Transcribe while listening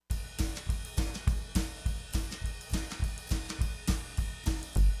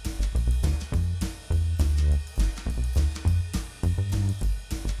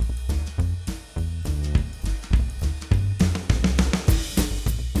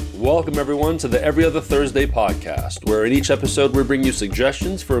Welcome everyone to the Every Other Thursday podcast, where in each episode we bring you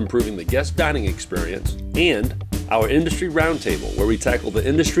suggestions for improving the guest dining experience and our industry roundtable, where we tackle the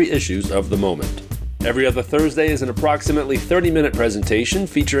industry issues of the moment. Every Other Thursday is an approximately 30-minute presentation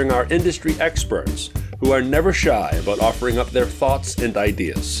featuring our industry experts who are never shy about offering up their thoughts and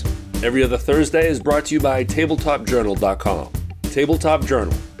ideas. Every Other Thursday is brought to you by TabletopJournal.com. Tabletop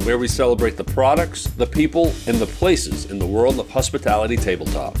Journal, where we celebrate the products, the people, and the places in the world of hospitality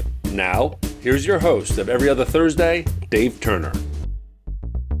tabletop. Now, here's your host of Every Other Thursday, Dave Turner.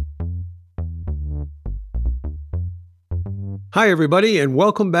 Hi, everybody, and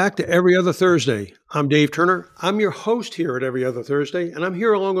welcome back to Every Other Thursday. I'm Dave Turner. I'm your host here at Every Other Thursday, and I'm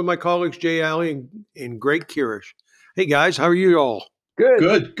here along with my colleagues Jay Alley and Greg Kirish. Hey, guys, how are you all?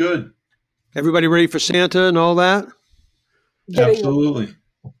 Good. Everybody ready for Santa and all that? Absolutely.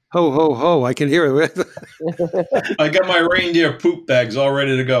 Ho, ho, ho. I can hear it. I got my reindeer poop bags all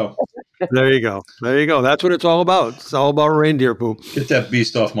ready to go. There you go. That's what it's all about. It's all about reindeer poop. Get that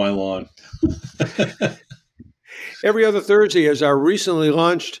beast off my lawn. Every Other Thursday is our recently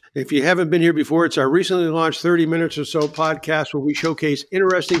launched, if you haven't been here before, it's our recently launched 30 minutes or so podcast where we showcase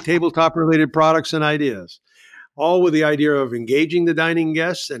interesting tabletop-related products and ideas, all with the idea of engaging the dining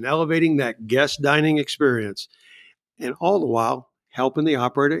guests and elevating that guest dining experience, and all the while helping the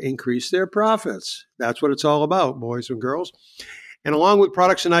operator increase their profits. That's what it's all about, boys and girls. And along with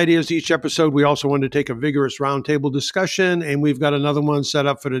products and ideas each episode, we also wanted to take a vigorous roundtable discussion, and we've got another one set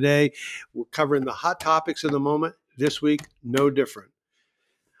up for today. We're covering the hot topics of the moment. This week, no different.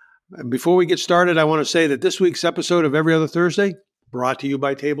 And before we get started, I want to say that this week's episode of Every Other Thursday, brought to you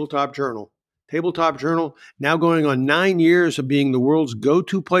by Tabletop Journal. Tabletop Journal, now going on 9 years of being the world's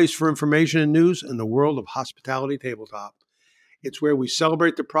go-to place for information and news in the world of hospitality tabletop. It's where we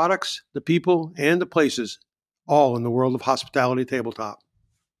celebrate the products, the people, and the places, all in the world of hospitality tabletop.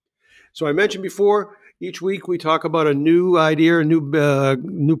 So I mentioned before, each week we talk about a new idea, a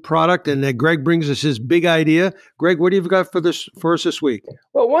new product, and Greg brings us his big idea. Greg, what do you got for us this week?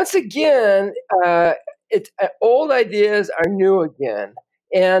 Well, once again, old ideas are new again.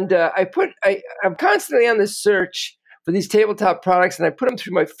 And I'm constantly on the search for these tabletop products, and I put them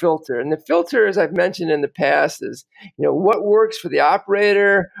through my filter. And the filter, as I've mentioned in the past, is what works for the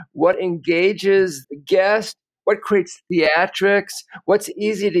operator, what engages the guest, what creates theatrics, what's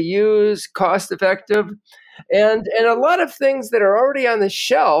easy to use, cost effective, and a lot of things that are already on the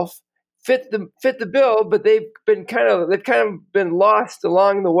shelf fit the bill, but they've kind of been lost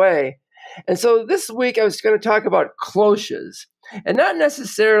along the way. And so this week I was going to talk about cloches. And not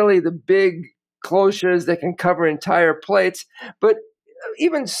necessarily the big cloches that can cover entire plates, but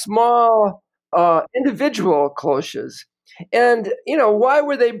even small individual cloches. And, why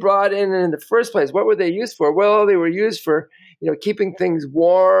were they brought in the first place? What were they used for? Well, they were used for, keeping things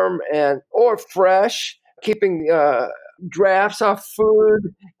warm or fresh, keeping drafts off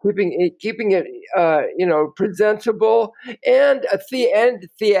food, keeping it presentable, and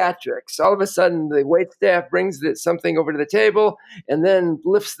theatrics. All of a sudden, the wait staff brings something over to the table, and then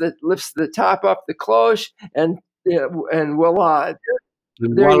lifts the top up the cloche, and voila.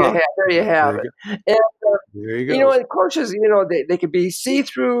 There you have it. And, there you go. And cloches, they could be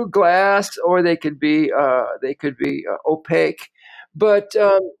see-through glass, or they could be opaque. But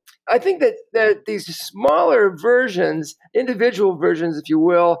I think that these smaller versions, individual versions, if you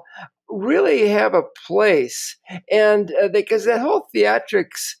will, really have a place, and because that whole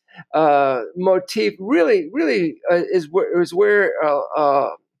theatrics motif really is where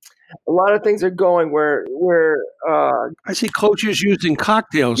a lot of things are going. Where I see cloches used in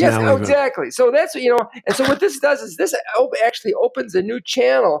cocktails yes, now. Yes, exactly. So that's and so what this does is this actually opens a new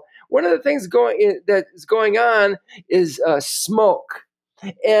channel. One of the things that is going on is smoke.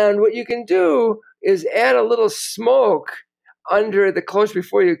 And what you can do is add a little smoke under the cloche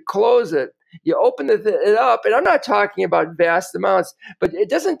before you close it. You open it up, and I'm not talking about vast amounts, but it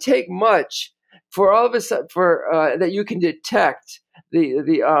doesn't take much for all of a sudden that you can detect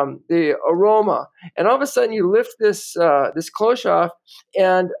the aroma. And all of a sudden, you lift this cloche off,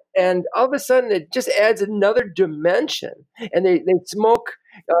 and all of a sudden, it just adds another dimension. And they smoke.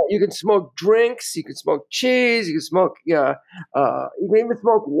 You can smoke drinks, you can smoke cheese, you can smoke, you can even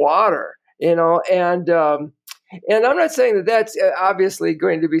smoke water, and I'm not saying that that's obviously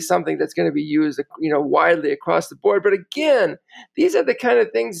going to be something that's going to be used, widely across the board. But again, these are the kind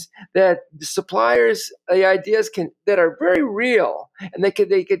of things that the suppliers, the ideas that are very real, and they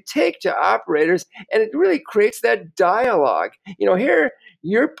could take to operators, and it really creates that dialogue. Here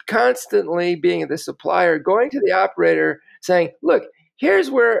you're constantly being the supplier, going to the operator, saying, "Look,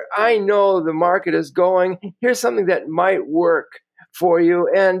 here's where I know the market is going. Here's something that might work for you.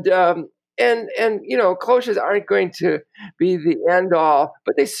 And cloches aren't going to be the end all,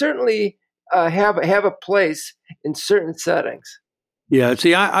 but they certainly have a place in certain settings. Yeah,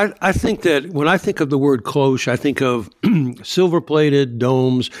 see, I think that when I think of the word cloche, I think of silver-plated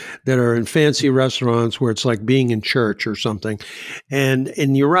domes that are in fancy restaurants where it's like being in church or something. And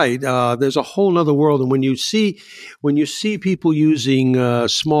you're right. There's a whole other world. And when you see people using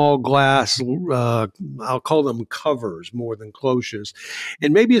small glass, I'll call them covers more than cloches.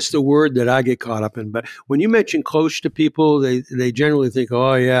 And maybe it's the word that I get caught up in. But when you mention cloche to people, they generally think,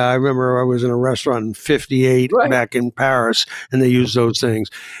 oh yeah, I remember I was in a restaurant in '58 back in Paris, and they used those things,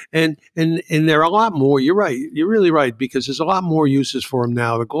 and there are a lot more. You're right. You're really right, because there's a lot more uses for them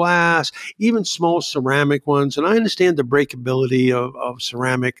now. The glass, even small ceramic ones, and I understand the breakability of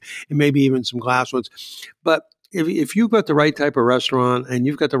ceramic and maybe even some glass ones, but if you've got the right type of restaurant and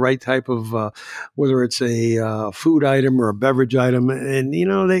you've got the right type of whether it's a food item or a beverage item, and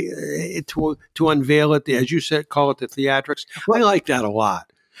to unveil it, as you said, call it the theatrics. I like that a lot.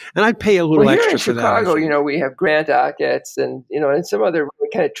 And I'd pay a little extra for that. Here in Chicago, we have Grant Achatz and some other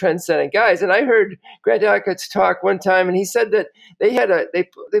kind of trend-setting guys. And I heard Grant Achatz talk one time, and he said that they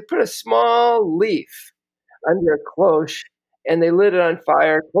put a small leaf under a cloche, and they lit it on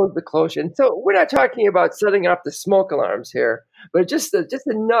fire, closed the cloche. And so we're not talking about setting off the smoke alarms here, but just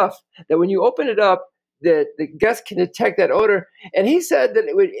enough that when you open it up, the guest can detect that odor. And he said that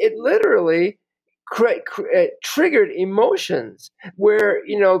it literally triggered emotions where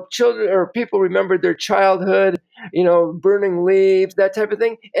children or people remembered their childhood, burning leaves, that type of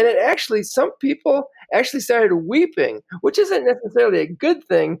thing, and some people actually started weeping, which isn't necessarily a good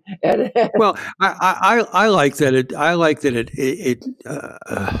thing. Well, I like that it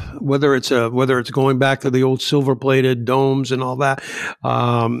whether it's going back to the old silver-plated domes and all that,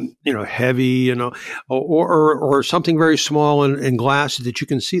 heavy, or something very small and glass that you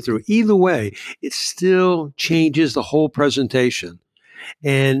can see through. Either way, it still changes the whole presentation.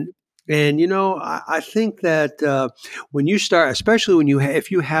 And I think that when you start, especially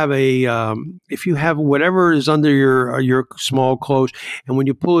if you have whatever is under your small cloche, and when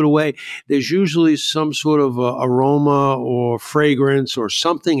you pull it away, there's usually some sort of aroma or fragrance or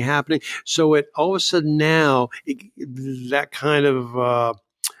something happening. So it all of a sudden now that kind of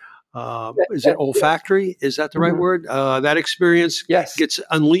is it olfactory? Is that the right word? That experience gets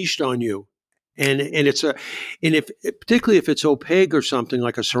unleashed on you. And particularly if it's opaque or something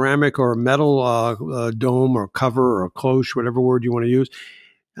like a ceramic or a metal dome or cover or a cloche, whatever word you want to use,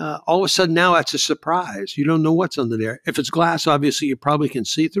 all of a sudden now that's a surprise. You don't know what's under there. If it's glass, obviously you probably can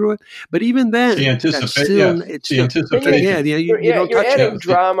see through it. But even then, you're adding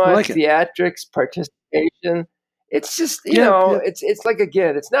drama, theatrics, participation. It's just it's like,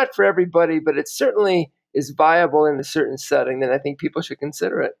 again, it's not for everybody, but it certainly is viable in a certain setting. Then I think people should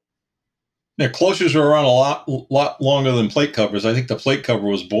consider it. Yeah, cloches are around a lot longer than plate covers. I think the plate cover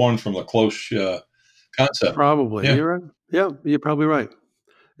was born from the cloche concept. Probably. Yeah. You're right. Yeah, you're probably right.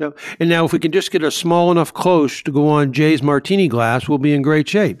 Yeah. And now if we can just get a small enough cloche to go on Jay's martini glass, we'll be in great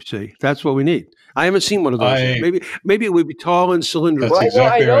shape. See, that's what we need. I haven't seen one of those. Maybe it would be tall and cylindrical. That's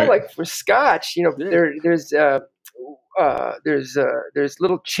exactly right. Like for Scotch, there's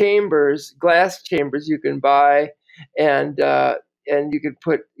little chambers, glass chambers you can buy, and you can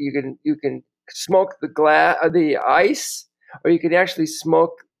smoke the ice, or you can actually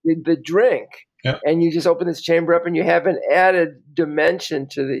smoke the drink. Yep. And you just open this chamber up, and you have an added dimension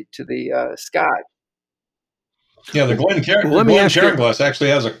to the Scotch. Yeah, the Glencairn glass actually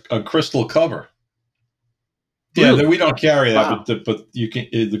has a crystal cover. Really? Yeah, we don't carry that, wow. but you can.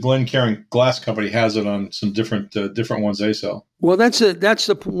 The Glencairn Glass Company has it on some different ones they sell. Well, that's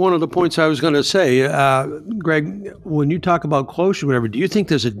one of the points I was going to say, Greg. When you talk about cloche or whatever, do you think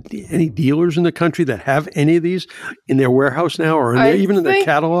there's any dealers in the country that have any of these in their warehouse now, or even in their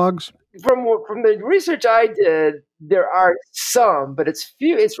catalogs? From the research I did, there are some, but it's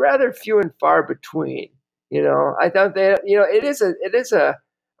few. It's rather few and far between. I thought that it is a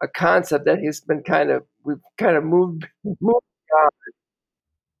concept that has been we've kind of moved on.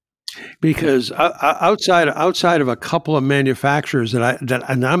 Because outside of a couple of manufacturers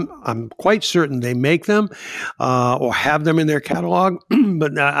and I'm quite certain they make them or have them in their catalog,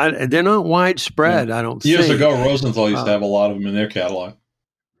 but they're not widespread. Yeah. I don't think. Years ago, Rosenthal used to have a lot of them in their catalog.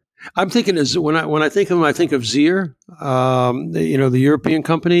 I'm thinking when I think of them, I think of Zier, the European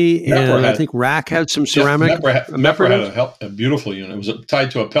company, and I think Rack had some ceramic. Mepper had a beautiful unit. It was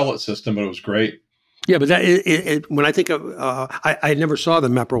tied to a pellet system, but it was great. Yeah, but when I think of, I never saw the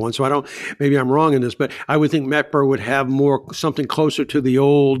Mepper one, so maybe I'm wrong in this, but I would think Mepper would have something closer to the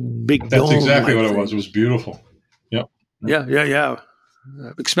old big dome. That's exactly what it was. It was beautiful. Yep. Yeah.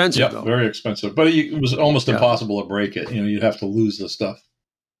 Expensive, though. Very expensive. But it was almost impossible to break it. You'd have to lose the stuff.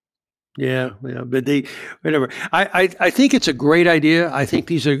 Yeah, but whatever. I think it's a great idea. I think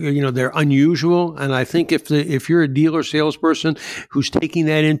these are, they're unusual, and I think if you're a dealer salesperson who's taking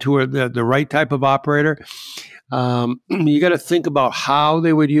that into the right type of operator, you got to think about how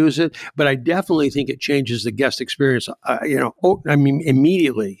they would use it. But I definitely think it changes the guest experience.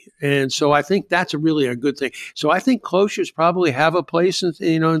 Immediately, and so I think that's really a good thing. So I think clochers probably have a place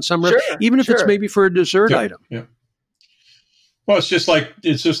in some, even if it's maybe for a dessert item. Yeah. Well, it's just like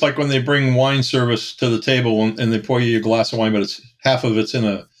when they bring wine service to the table and they pour you a glass of wine, but half of it's in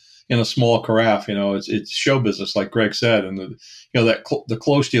a small carafe. It's show business, like Greg said, and the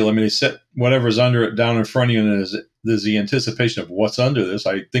cloche deal. I mean, they set whatever's under it down in front of you, and there's the anticipation of what's under this.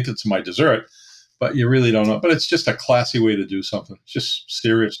 I think it's my dessert, but you really don't know. But it's just a classy way to do something. It's just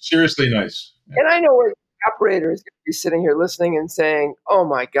seriously nice. Yeah. And I know what operator is going to be sitting here listening and saying, "Oh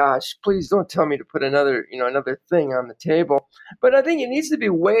my gosh, please don't tell me to put another thing on the table." But I think it needs to be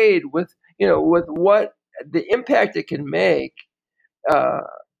weighed with what the impact it can make,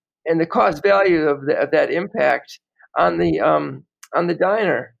 and the cost value of that impact on the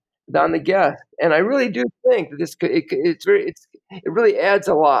diner, on the guest. And I really do think that it really adds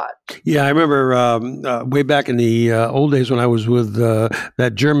a lot. Yeah, I remember way back in the old days when I was with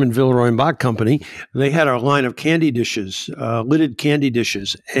that German Villeroy & Boch company, they had a line of candy dishes, lidded candy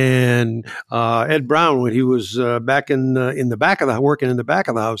dishes. And Ed Brown, when he was back in the back of working in the back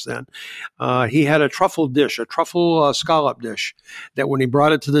of the house then, he had a truffle scallop dish that when it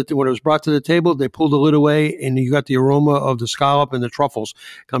was brought to the table, they pulled the lid away and you got the aroma of the scallop and the truffles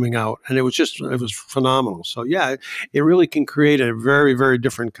coming out. And it was phenomenal. So yeah, it really can create a very, very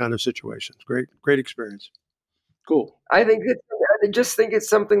different kind of situation. Great experience. Cool. I just think it's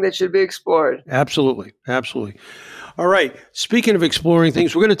something that should be explored. Absolutely. All right. Speaking of exploring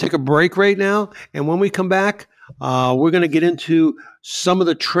things, we're going to take a break right now. And when we come back, we're going to get into some of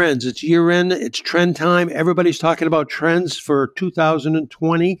the trends. It's year end. It's trend time. Everybody's talking about trends for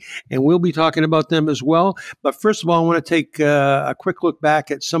 2020, and we'll be talking about them as well. But first of all, I want to take a quick look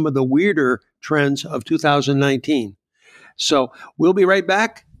back at some of the weirder trends of 2019. So we'll be right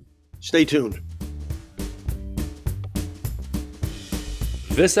back. Stay tuned.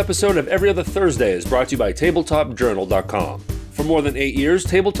 This episode of Every Other Thursday is brought to you by TabletopJournal.com. For more than 8 years,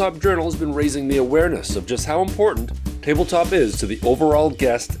 Tabletop Journal has been raising the awareness of just how important tabletop is to the overall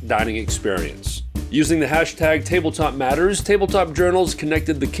guest dining experience. Using the hashtag #TabletopMatters, Tabletop Journal's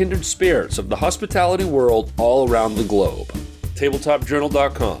connected the kindred spirits of the hospitality world all around the globe.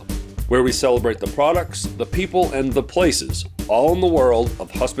 TabletopJournal.com, where we celebrate the products, the people, and the places, all in the world of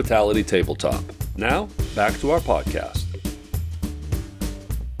hospitality tabletop. Now, back to our podcast.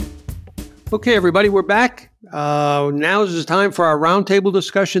 Okay, everybody, we're back. Now is the time for our roundtable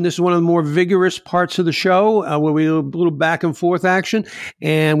discussion. This is one of the more vigorous parts of the show where we do a little back and forth action.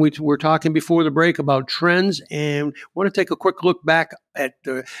 And we're talking before the break about trends, and want to take a quick look back at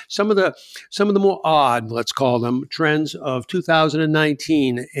some of the more odd, let's call them, trends of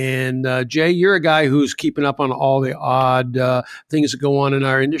 2019. And Jay, you're a guy who's keeping up on all the odd things that go on in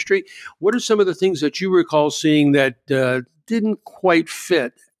our industry. What are some of the things that you recall seeing that didn't quite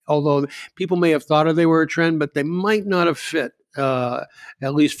fit? Although people may have thought they were a trend, but they might not have fit,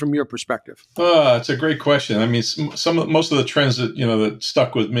 at least from your perspective. It's a great question. I mean, most of the trends that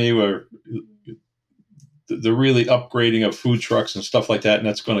stuck with me were the really upgrading of food trucks and stuff like that, and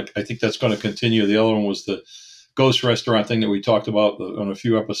I think that's going to continue. The other one was the ghost restaurant thing that we talked about on a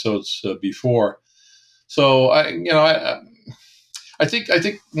few episodes before. So I think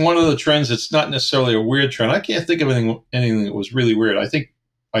one of the trends that's not necessarily a weird trend. I can't think of anything that was really weird. I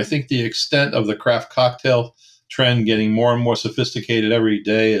think the extent of the craft cocktail trend getting more and more sophisticated every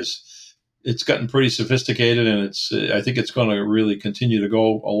day it's gotten pretty sophisticated, and I think it's going to really continue to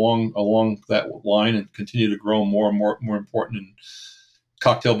go along that line and continue to grow more and more important in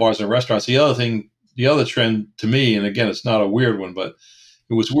cocktail bars and restaurants. The other trend to me, and again, it's not a weird one, but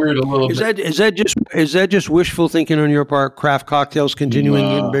it was weird a little bit. Is that just wishful thinking on your part? Craft cocktails continuing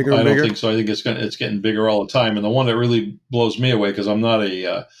getting bigger and bigger? I don't think so. I think it's getting bigger all the time. And the one that really blows me away, because I'm not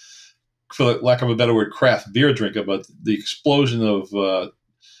a, for lack of a better word, craft beer drinker, but the explosion of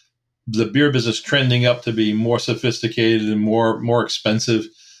the beer business trending up to be more sophisticated and more expensive.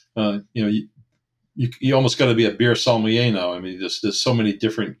 You almost got to be a beer sommelier now. I mean, there's so many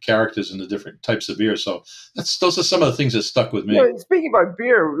different characters in the different types of beer. So those are some of the things that stuck with me. Speaking about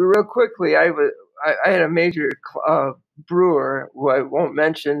beer, real quickly, I had a major brewer who I won't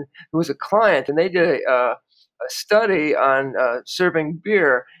mention, who was a client, and they did a study on serving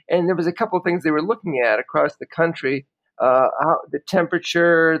beer. And there was a couple of things they were looking at across the country. how the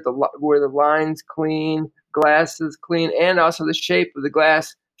temperature, where the line's clean, glass is clean, and also the shape of the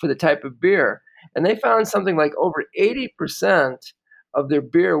glass for the type of beer. And they found something like over 80% of their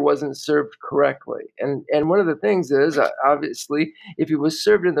beer wasn't served correctly. And one of the things is, obviously, if it was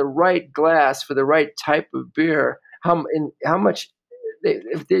served in the right glass for the right type of beer, how much,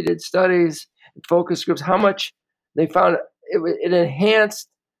 if they did studies, focus groups, how much they found it enhanced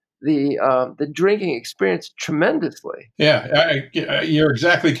the drinking experience tremendously. Yeah, you're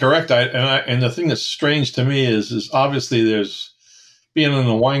exactly correct. And the thing that's strange to me is obviously there's, being in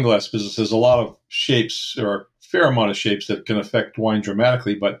the wine glass business, there's a lot of shapes, or a fair amount of shapes, that can affect wine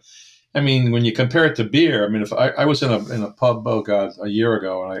dramatically. But I mean, when you compare it to beer, I mean, if I was in a pub, a year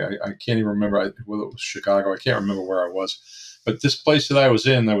ago, and I can't even remember whether it was Chicago. I can't remember where I was. But this place that I was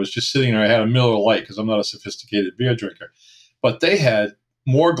in, I was just sitting there. I had a Miller Lite because I'm not a sophisticated beer drinker. But they had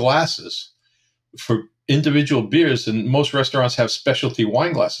more glasses for individual beers than most restaurants have specialty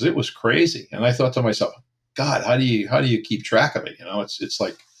wine glasses. It was crazy. And I thought to myself, God, how do you keep track of it? It's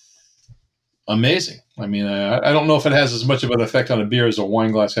like amazing. I mean, I don't know if it has as much of an effect on a beer as a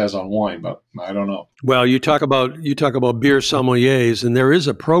wine glass has on wine, but I don't know. Well, you talk about beer sommeliers, and there is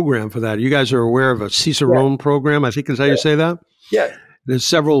a program for that. You guys are aware of a Cicerone program, I think is how you say that? Yeah. There's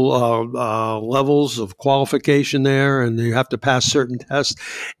several levels of qualification there, and you have to pass certain tests.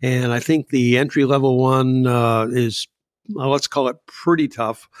 And I think the entry-level one is, let's call it, pretty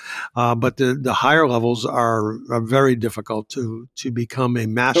tough. But the higher levels are very difficult to become a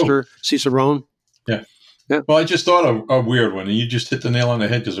master Cicerone. Yeah. Yeah. Well, I just thought a weird one, and you just hit the nail on the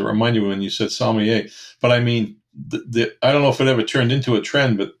head because it reminded me when you said sommelier. But I mean, I don't know if it ever turned into a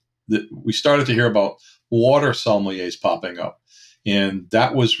trend, but we started to hear about water sommeliers popping up. And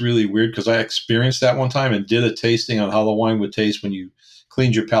that was really weird because I experienced that one time and did a tasting on how the wine would taste when you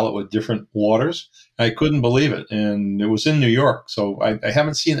cleaned your palate with different waters. I couldn't believe it. And it was in New York. So I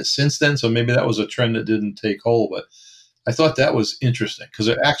haven't seen it since then. So maybe that was a trend that didn't take hold. But I thought that was interesting because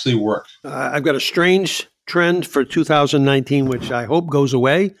it actually worked. I've got a strange trend for 2019, which I hope goes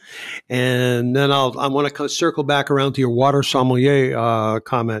away. And then I want to circle back around to your water sommelier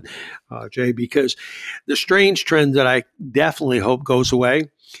comment, Jay, because the strange trend that I definitely hope goes away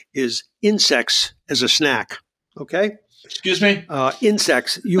is insects as a snack. Okay? Excuse me?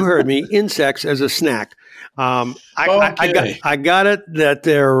 Insects. You heard me. Insects as a snack. I got it that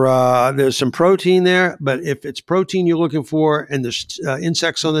there's some protein there, but if it's protein you're looking for and there's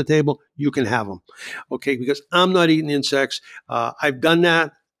insects on the table, you can have them. Okay, because I'm not eating insects. I've done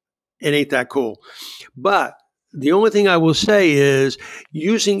that. It ain't that cool. But the only thing I will say is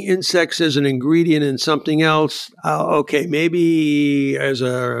using insects as an ingredient in something else. Okay, maybe as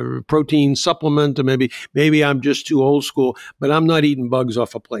a protein supplement, or maybe I'm just too old school. But I'm not eating bugs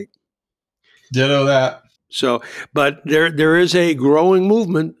off a plate. Ditto that. So, but there is a growing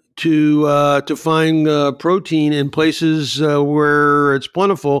movement to find protein in places where it's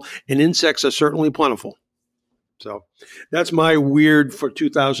plentiful, and insects are certainly plentiful. So that's my weird for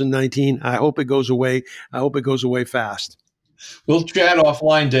 2019. I hope it goes away. I hope it goes away fast. We'll chat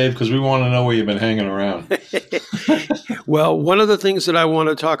offline, Dave, because we want to know where you've been hanging around. Well, one of the things that I want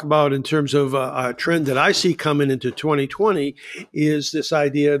to talk about in terms of a trend that I see coming into 2020 is this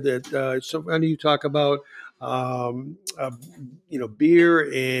idea that when you talk about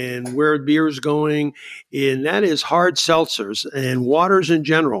beer and where beer is going, and that is hard seltzers and waters in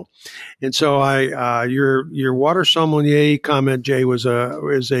general. And so your water sommelier comment, Jay, was a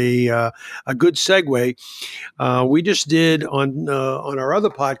good segue. We just did on our other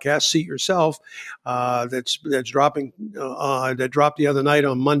podcast, Seat Yourself, that's dropping that dropped the other night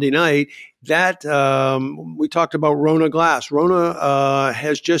on Monday night. That we talked about Rona Glass. Rona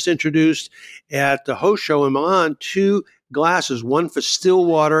has just introduced at the host show in Milan 2 glasses, one for still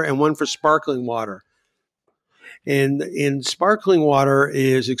water and one for sparkling water. And sparkling water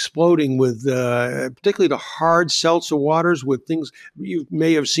is exploding with particularly the hard seltzer waters with things. You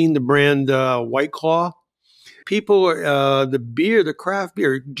may have seen the brand White Claw. People, the craft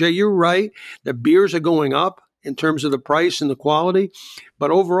beer, Jay, you're right. The beers are going up in terms of the price and the quality,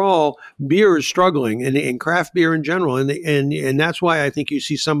 but overall, beer is struggling, and craft beer in general, and that's why I think you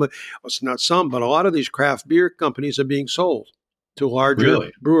see it's not some, but a lot of these craft beer companies are being sold to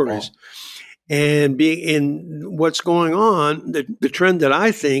larger breweries. Oh. And being in what's going on, the trend that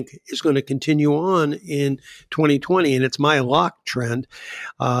I think is going to continue on in 2020, and it's my lock trend,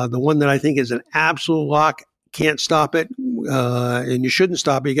 the one that I think is an absolute lock. Can't stop it, and you shouldn't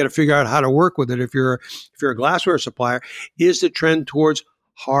stop it. You got to figure out how to work with it if you're a glassware supplier, is the trend towards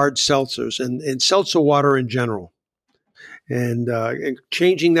hard seltzers and seltzer water in general. and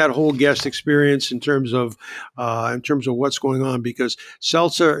changing that whole guest experience in terms of what's going on, because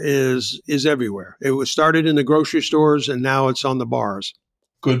seltzer is everywhere. It was started in the grocery stores and now it's on the bars.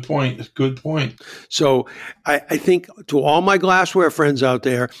 Good point. So I think to all my glassware friends out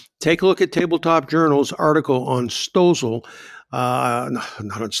there, take a look at Tabletop Journal's article on Stozel.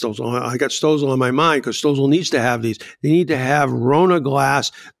 Not on Stozel. I got Stozel in my mind because Stozel needs to have these. They need to have Rona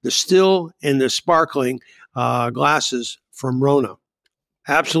glass, the still and the sparkling glasses from Rona.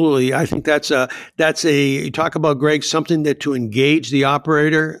 Absolutely. I think that's you talk about, Greg, something that to engage the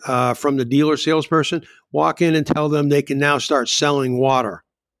operator from the dealer salesperson, walk in and tell them they can now start selling water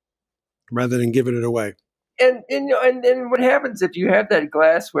rather than giving it away. And what happens if you have that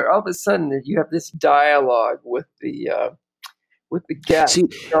glassware? All of a sudden, you have this dialogue with the guest. See,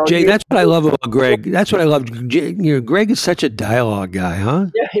 Jay, that's what I love about Greg. That's what I love. Greg is such a dialogue guy, huh?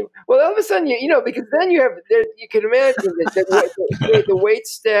 Yeah. Well, all of a sudden, because then you can imagine that the wait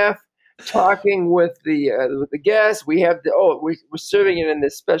staff talking with the guest. We have we're serving it in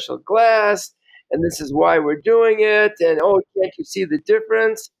this special glass, and this is why we're doing it. And can't you see the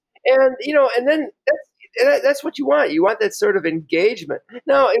difference? And and then that's what you want. You want that sort of engagement.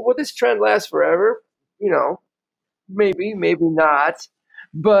 Now, will this trend last forever? Maybe not.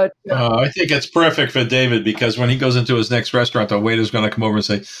 But I think it's perfect for David, because when he goes into his next restaurant, the waiter's going to come over and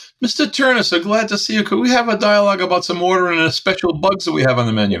say, "Mr. Turner, so glad to see you. Could we have a dialogue about some ordering and special bugs that we have on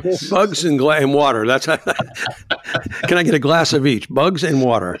the menu?" Bugs and water. That's Can I get a glass of each? Bugs and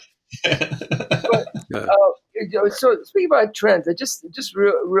water. So speaking about trends, just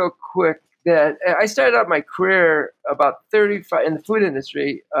real quick, that I started out my career about 35 in the food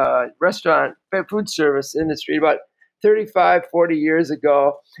industry, restaurant, food service industry, about 35, 40 years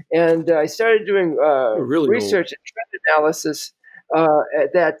ago. And I started doing research and trend analysis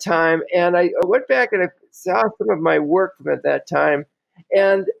at that time. And I went back and I saw some of my work from at that time.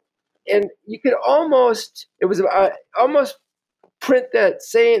 And you could almost print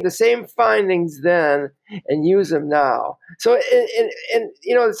the same findings then and use them now. So, and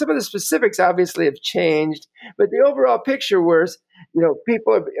some of the specifics obviously have changed, but the overall picture was,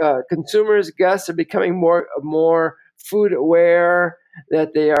 people, consumers, guests are becoming more food aware,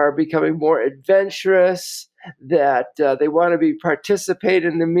 that they are becoming more adventurous, that they want to participate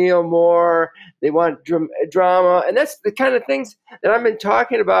in the meal more. They want drama, and that's the kind of things that I've been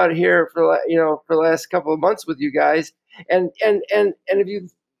talking about here for the last couple of months with you guys. And if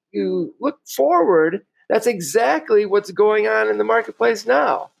you look forward, that's exactly what's going on in the marketplace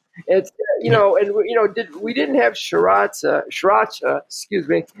now. It's we didn't have sriracha,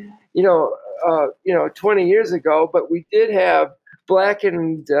 20 years ago, but we did have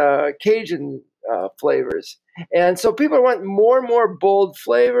blackened Cajun flavors, and so people want more and more bold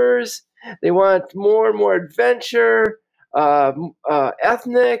flavors. They want more and more adventure,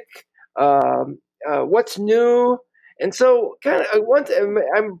 ethnic. What's new? And so, kind of, I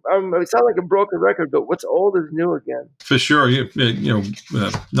sound like a broken record, but what's old is new again. For sure.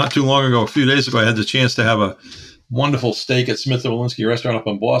 Not too long ago, a few days ago, I had the chance to have a wonderful steak at Smith & Wollensky restaurant up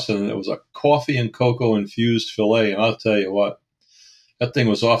in Boston, and it was a coffee and cocoa infused filet. And I'll tell you what, that thing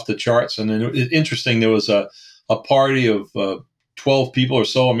was off the charts. And then interesting, there was a party of 12 people or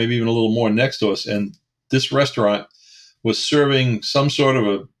so, or maybe even a little more next to us, and this restaurant was serving some sort of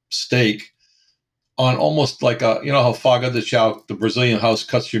a steak on almost like how Fogo de Chão, the Brazilian house,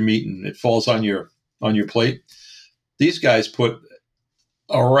 cuts your meat and it falls on your plate. These guys put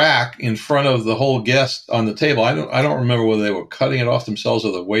a rack in front of the whole guest on the table. I don't remember whether they were cutting it off themselves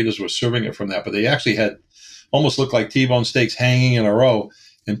or the waiters were serving it from that, but they actually had almost looked like T-bone steaks hanging in a row,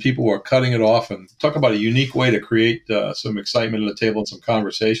 and people were cutting it off. And talk about a unique way to create some excitement at the table and some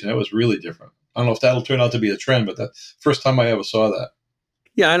conversation. It was really different. I don't know if that'll turn out to be a trend, but that's the first time I ever saw that.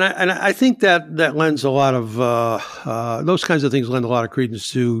 Yeah, and I think that lends a lot of those kinds of things lend a lot of credence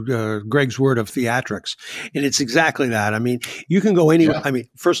to Greg's word of theatrics, and it's exactly that. I mean, you can go anywhere. Yeah. I mean,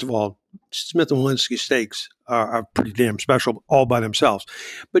 first of all, Smith & Wollensky steaks are pretty damn special all by themselves,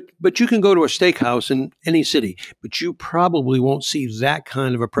 but you can go to a steakhouse in any city, but you probably won't see that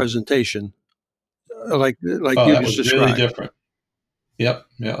kind of a presentation like you just described. Really different. Yep,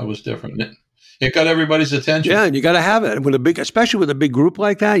 yeah, it was different. It got everybody's attention. Yeah, and you got to have it especially with a big group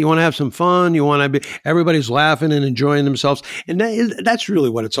like that. You want to have some fun. You want to be everybody's laughing and enjoying themselves, and that's really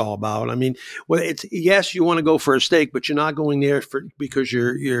what it's all about. I mean, yes, you want to go for a steak, but you're not going there because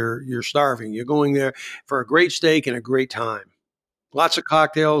you're starving. You're going there for a great steak and a great time. Lots of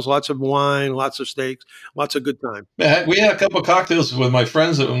cocktails, lots of wine, lots of steaks, lots of good time. We had a couple of cocktails with my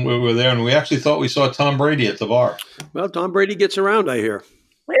friends when we were there, and we actually thought we saw Tom Brady at the bar. Well, Tom Brady gets around, I hear.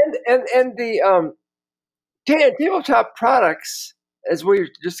 And tabletop products, as we're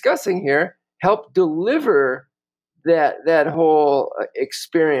discussing here, help deliver that whole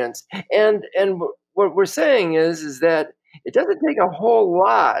experience. And what we're saying is that it doesn't take a whole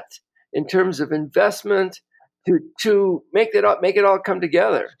lot in terms of investment to make it all come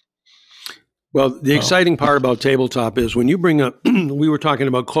together. Well, the exciting part about tabletop is when you bring up, we were talking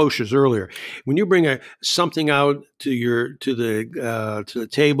about cloches earlier. When you bring something out to the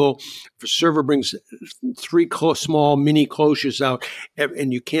table, if a server brings 3 small mini cloches out,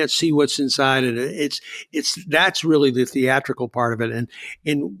 and you can't see what's inside it, that's really the theatrical part of it.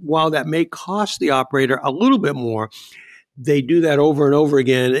 And while that may cost the operator a little bit more, they do that over and over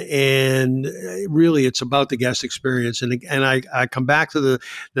again, and really it's about the guest experience. And I come back to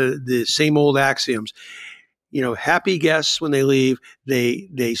the same old axioms. Happy guests, when they leave,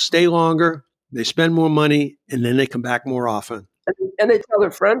 they stay longer, they spend more money, and then they come back more often. And they tell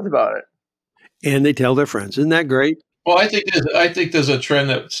their friends about it. And they tell their friends. Isn't that great? Well, I think there's a trend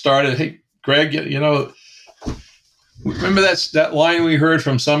that started. Hey, Greg, remember that line we heard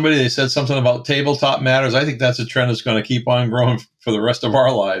from somebody? They said something about tabletop matters. I think that's a trend that's going to keep on growing for the rest of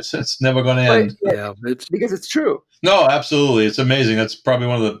our lives. It's never going to end. Yeah, because it's true. No, absolutely. It's amazing. That's probably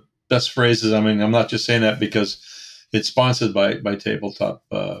one of the best phrases. I mean, I'm not just saying that because it's sponsored by Tabletop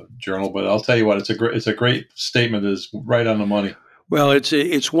Journal, but I'll tell you what, it's a great statement. It's right on the money. Well,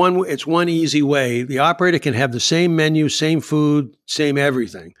 it's one easy way. The operator can have the same menu, same food, same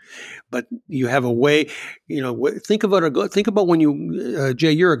everything, but you have a way. Think about when you,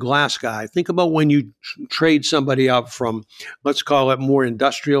 Jay, you're a glass guy. Think about when you trade somebody up from, let's call it more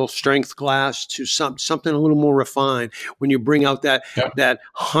industrial strength glass to something a little more refined. When you bring out that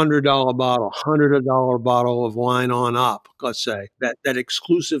 $100 bottle of wine on up, let's say that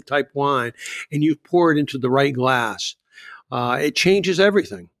exclusive type wine, and you pour it into the right glass. It changes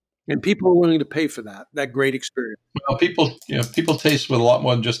everything, and people are willing to pay for that great experience. Well, people taste with a lot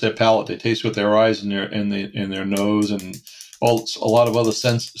more than just their palate. They taste with their eyes and their nose and a lot of other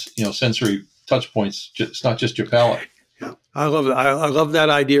sensory touch points. It's not just your palate. Yeah, I love it. I love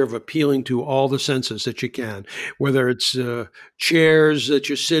that idea of appealing to all the senses that you can, whether it's chairs that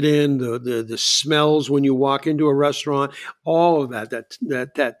you sit in, the smells when you walk into a restaurant, all of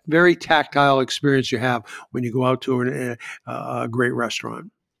that very tactile experience you have when you go out to a great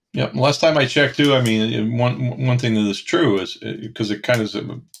restaurant. Yeah. Last time I checked too, I mean, one thing that is true is because it kind of is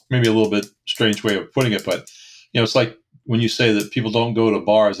maybe a little bit strange way of putting it, but it's like when you say that people don't go to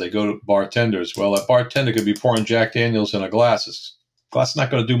bars, they go to bartenders. Well, a bartender could be pouring Jack Daniels in a glass. Glass is not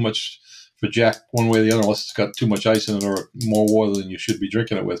going to do much for Jack one way or the other unless it's got too much ice in it or more water than you should be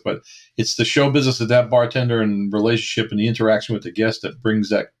drinking it with. But it's the show business of that bartender and relationship and the interaction with the guest that brings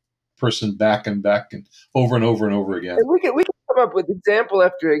that person back and over and over and over again. And we can come up with example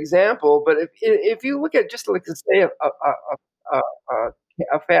after example, but if you look at just like to say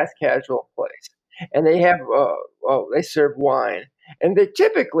a fast casual place, and they have they serve wine, and they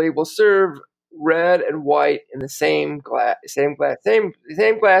typically will serve red and white in the same glass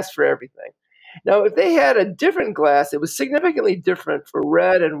for everything. Now, if they had a different glass, it was significantly different for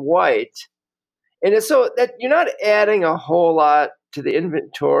red and white, and it's so that you're not adding a whole lot to the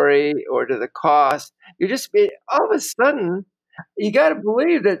inventory or to the cost. You're just all of a sudden you got to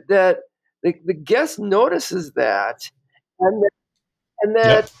believe that the guest notices that, and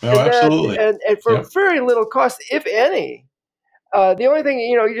absolutely. And for very little cost, if any. The only thing,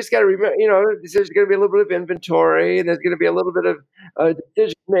 you just got to remember, there's going to be a little bit of inventory. There's going to be a little bit of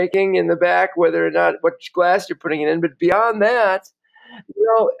decision making in the back, whether or not which glass you're putting it in. But beyond that,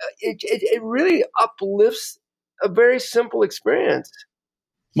 it really uplifts a very simple experience.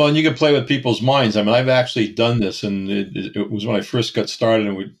 Well, and you can play with people's minds. I mean, I've actually done this, and it was when I first got started.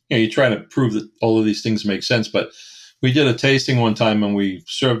 And you try to prove that all of these things make sense, but we did a tasting one time, and we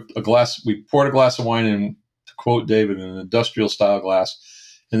served we poured a glass of wine in, to quote David, in an industrial style glass,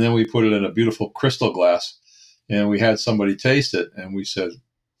 and then we put it in a beautiful crystal glass, and we had somebody taste it, and we said,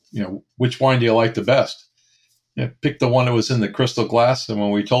 which wine do you like the best? Pick the one that was in the crystal glass, and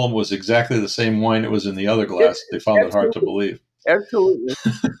when we told them it was exactly the same wine that was in the other glass, they found it hard to believe. Absolutely.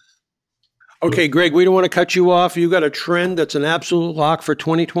 Okay, Greg, we don't want to cut you off. You got a trend that's an absolute lock for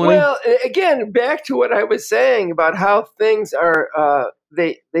 2020? Well, again, back to what I was saying about how things are,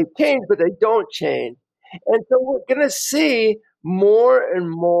 they change, but they don't change. And so we're going to see more and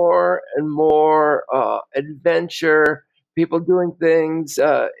more and more adventure, people doing things,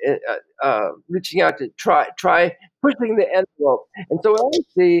 reaching out to try pushing the envelope. And so what I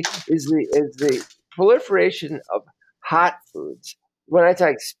see is the proliferation of hot foods. When I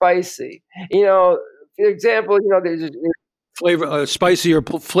talk spicy, for example, there's spicier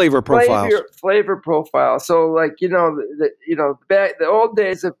flavor profiles. Flavor profile. So, like back the old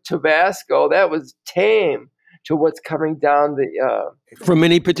days of Tabasco, that was tame to what's coming down the. From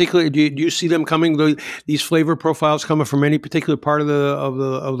any particular, do you see them coming? These flavor profiles coming from any particular part of the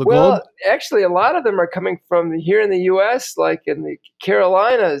globe? Well, actually, a lot of them are coming from here in the U.S., like in the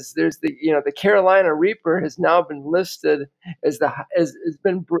Carolinas. There's the Carolina Reaper has now been listed as has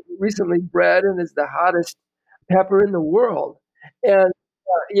been recently bred and is the hottest pepper in the world. And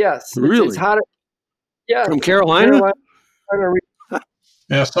yes, really, it's hotter. Yeah, from Carolina Reaper.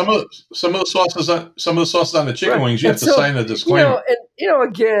 Yeah, some of the sauces on the chicken wings, you have to sign a disclaimer.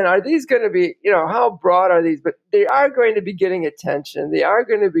 Again, are these going to be, how broad are these? But they are going to be getting attention. They are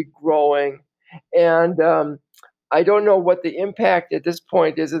going to be growing, and I don't know what the impact at this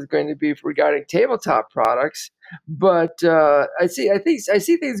point is going to be regarding tabletop products. But I see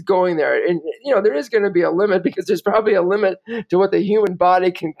things going there, and there is going to be a limit because there's probably a limit to what the human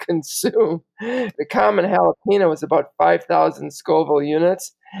body can consume. The common jalapeno is about 5,000 Scoville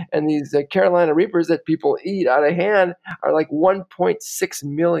units, and these Carolina Reapers that people eat out of hand are like 1.6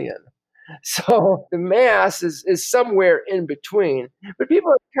 million. So the mass is somewhere in between, but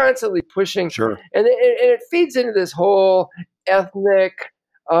people are constantly pushing, sure, and it feeds into this whole ethnic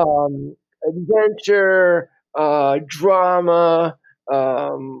adventure. Drama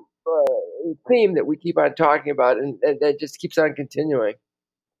theme that we keep on talking about, and that just keeps on continuing.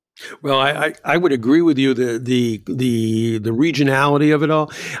 Well, I would agree with you. The regionality of it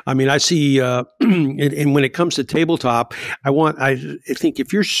all. I mean, I see, and when it comes to tabletop, I think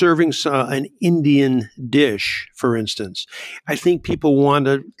if you're serving an Indian dish, for instance, I think people want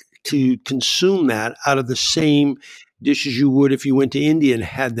to consume that out of the same dish as you would if you went to India and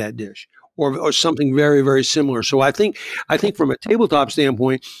had that dish. Or something very, very similar. So I think from a tabletop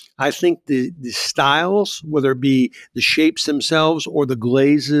standpoint, I think the styles, whether it be the shapes themselves or the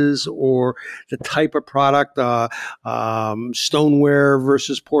glazes or the type of product, stoneware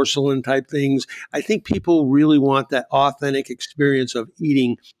versus porcelain type things, I think people really want that authentic experience of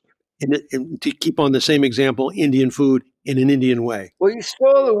eating, and to keep on the same example, Indian food in an Indian way. Well, you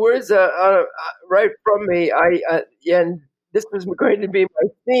stole the words right from me. And this was going to be my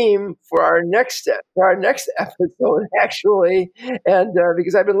theme for our next episode, actually, and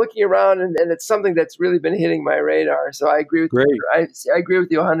because I've been looking around, and it's something that's really been hitting my radar. So I agree with you. I agree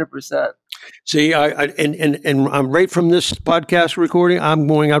with you 100%. See, and I'm right from this podcast recording, I'm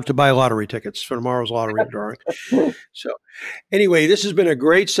going out to buy lottery tickets for tomorrow's lottery drawing. So anyway, this has been a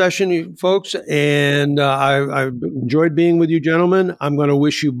great session, folks, and I've enjoyed being with you, gentlemen. I'm going to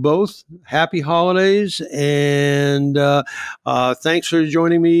wish you both happy holidays, and thanks for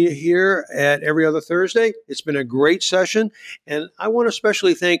joining me here at Every Other Thursday. It's been a great session, and I want to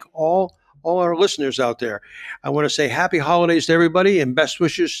especially thank all our listeners out there. I want to say happy holidays to everybody and best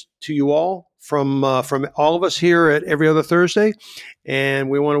wishes to you all from all of us here at Every Other Thursday. And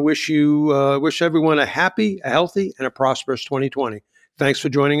we want to wish everyone a happy, a healthy, and a prosperous 2020. Thanks for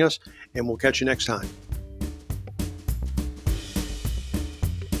joining us, and we'll catch you next time.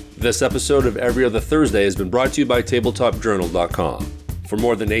 This episode of Every Other Thursday has been brought to you by TabletopJournal.com. For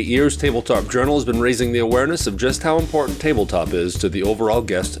more than 8 years, Tabletop Journal has been raising the awareness of just how important tabletop is to the overall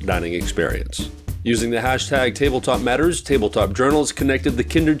guest dining experience. Using the hashtag TabletopMatters, Tabletop Journal has connected the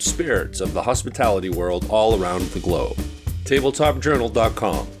kindred spirits of the hospitality world all around the globe.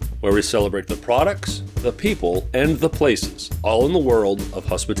 TabletopJournal.com, where we celebrate the products, the people, and the places, all in the world of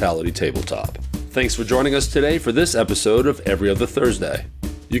hospitality tabletop. Thanks for joining us today for this episode of Every Other Thursday.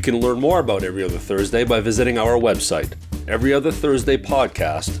 You can learn more about Every Other Thursday by visiting our website,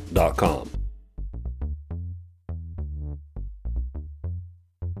 everyotherthursdaypodcast.com.